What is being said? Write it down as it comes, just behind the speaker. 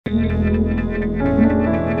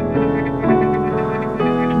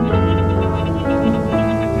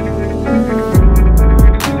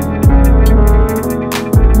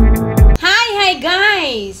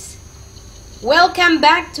Welcome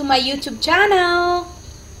back to my YouTube channel,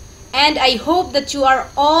 and I hope that you are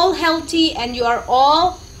all healthy and you are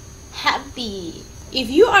all happy. If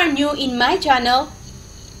you are new in my channel,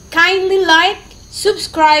 kindly like,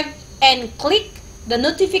 subscribe, and click the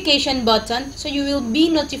notification button so you will be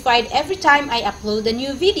notified every time I upload a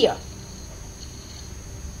new video.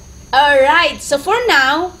 Alright, so for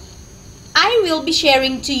now, I will be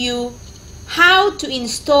sharing to you how to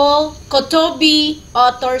install KOTOBEE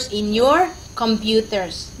Authors in your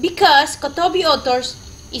computers, because KOTOBEE Authors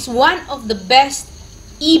is one of the best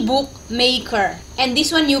ebook maker, and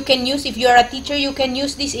this one you can use if you are a teacher. You can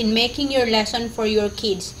use this in making your lesson for your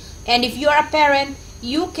kids, and if you are a parent,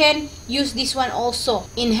 you can use this one also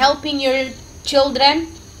in helping your children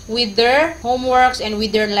with their homeworks and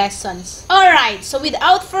with their lessons. Alright, so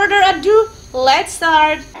without further ado, let's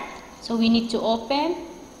start. So we need to open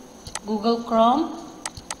Google Chrome.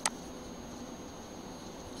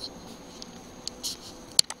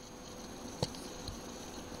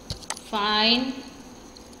 Find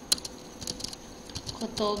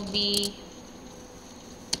KOTOBEE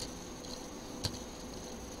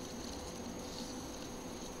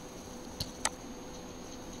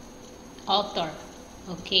Author.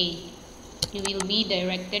 Okay, you will be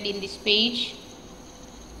directed in this page.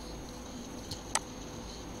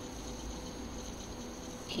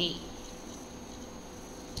 Okay.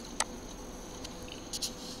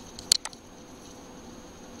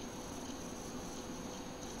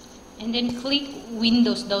 And then click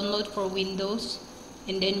Windows, download for Windows,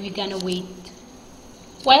 and then we're gonna wait.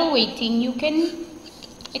 While waiting, you can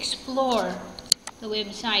explore the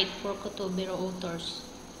website for KOTOBEE Authors.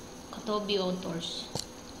 KOTOBEE Authors.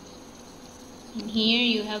 In here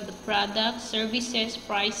you have the products, services,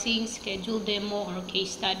 pricing, schedule demo or case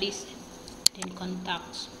studies, and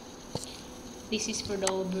contacts. This is for the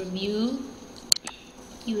overview.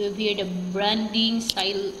 You have here the branding,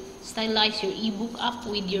 stylize your ebook up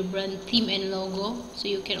with your brand theme and logo, so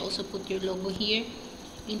you can also put your logo here.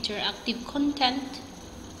 Interactive content,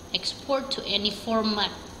 export to any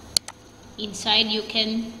format. Inside you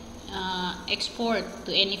can export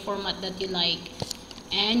to any format that you like,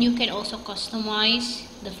 and you can also customize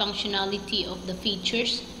the functionality of the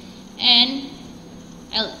features and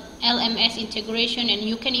LMS integration, and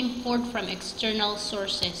you can import from external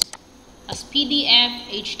sources as PDF,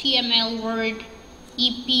 HTML, Word,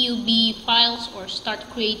 EPUB files, or start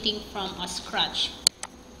creating from scratch.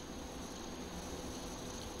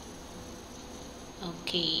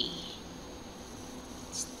 Okay,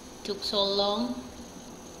 it took so long.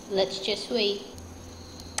 Let's just wait.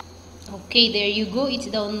 Okay, there you go, it's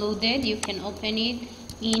downloaded. You can open it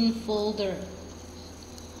in folder.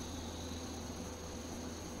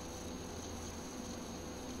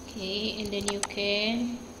 Okay, and then you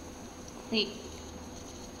can click.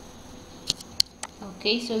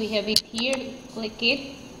 Okay, so we have it here. Click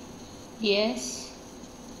it. Yes.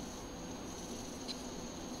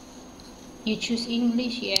 You choose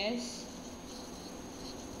English. Yes.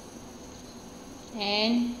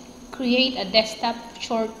 And create a desktop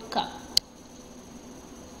shortcut.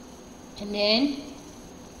 And then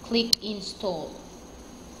click install.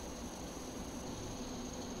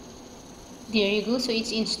 There you go. So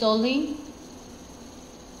it's installing.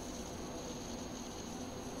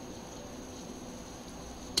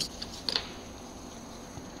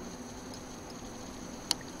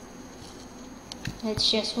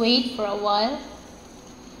 Let's just wait for a while.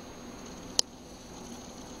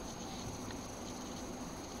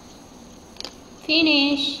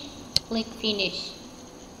 Finish. Click finish.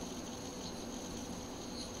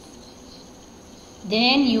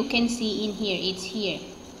 Then you can see in here, it's here,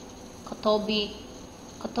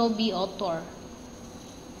 KOTOBEE Author.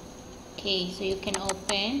 Okay, so you can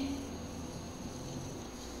open.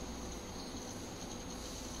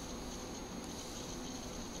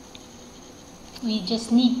 We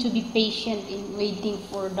just need to be patient in waiting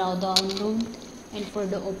for the download and for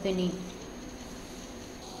the opening.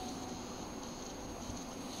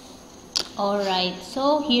 Alright,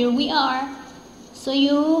 so here we are. So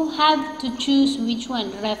you have to choose which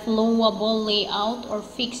one, reflowable layout or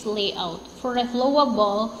fixed layout. For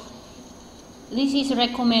reflowable, this is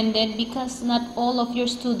recommended because not all of your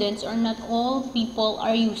students or not all people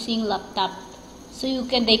are using laptop. So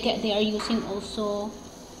they are using also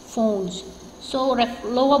phones. So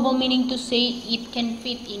reflowable meaning to say it can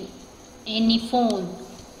fit in any phone.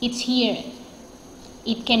 It's here.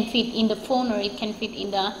 It can fit in the phone or it can fit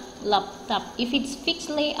in the laptop. If it's fixed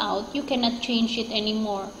layout, you cannot change it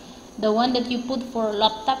anymore. The one that you put for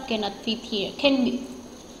laptop cannot fit here. Can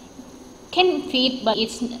fit, but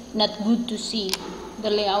it's not good to see.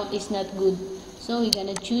 The layout is not good. So we're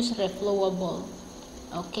gonna choose reflowable.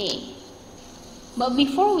 Okay. But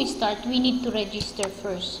before we start, we need to register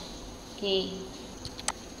first. Okay.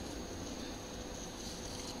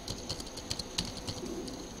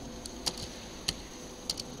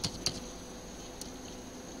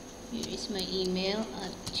 Here is my email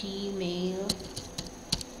at gmail.com.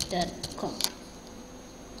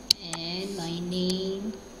 And my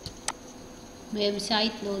name.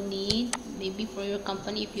 Website, no need. Maybe for your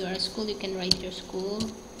company, if you are a school, you can write your school.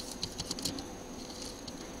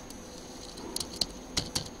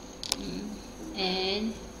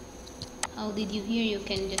 And how did you hear? You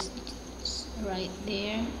can just write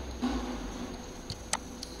there.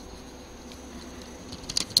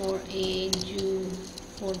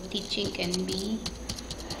 For teaching can be.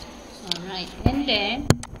 Alright, and then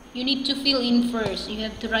you need to fill in first. You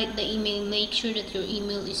have to write the email. Make sure that your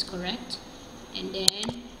email is correct. And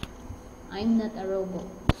then, I'm not a robot.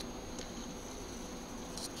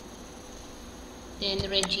 Then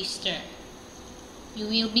register. You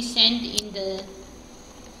will be sent in the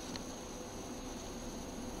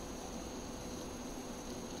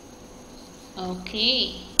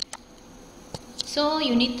okay. So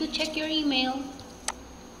you need to check your email.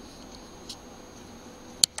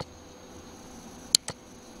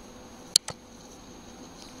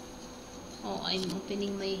 Oh, I'm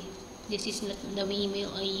opening my, this is not the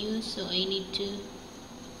email I use, so I need to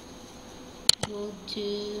go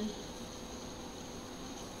to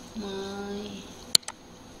my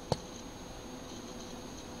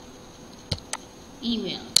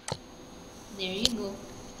email. There you go.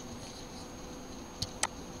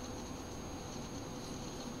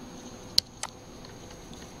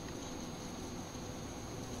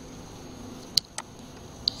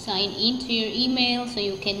 Sign into your email so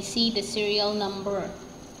you can see the serial number.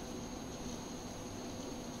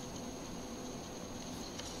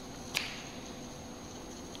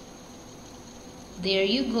 There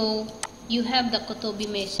you go. You have the KOTOBEE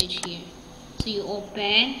message here. So you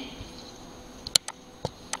open,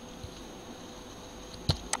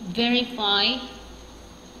 verify,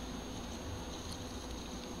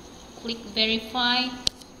 click verify,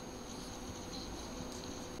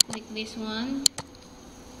 click this one.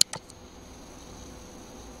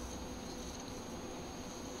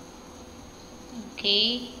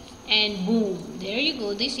 Okay, and boom, there you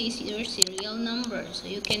go. This is your serial number. So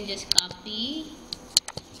you can just copy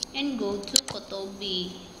and go to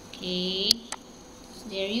KOTOBEE. Okay,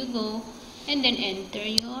 there you go. And then enter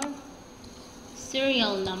your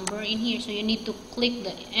serial number in here. So you need to click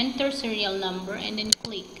the enter serial number and then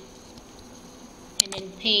click. And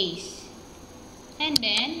then paste. And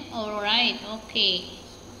then, alright, okay.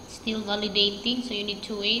 Still validating, so you need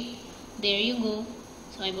to wait. There you go.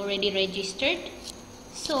 So I've already registered.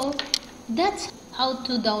 So that's how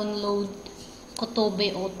to download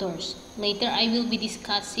KOTOBEE Authors. Later I will be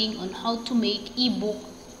discussing on how to make ebook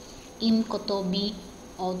in KOTOBEE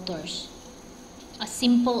Authors. As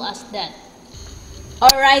simple as that.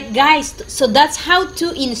 Alright guys, so that's how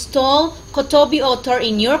to install KOTOBEE Author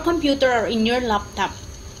in your computer or in your laptop.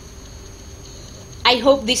 I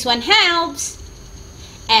hope this one helps.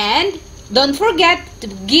 And don't forget to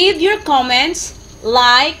give your comments,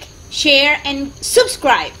 like, share, and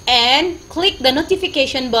subscribe. And click the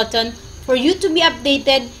notification button for you to be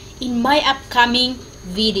updated in my upcoming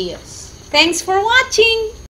videos. Thanks for watching!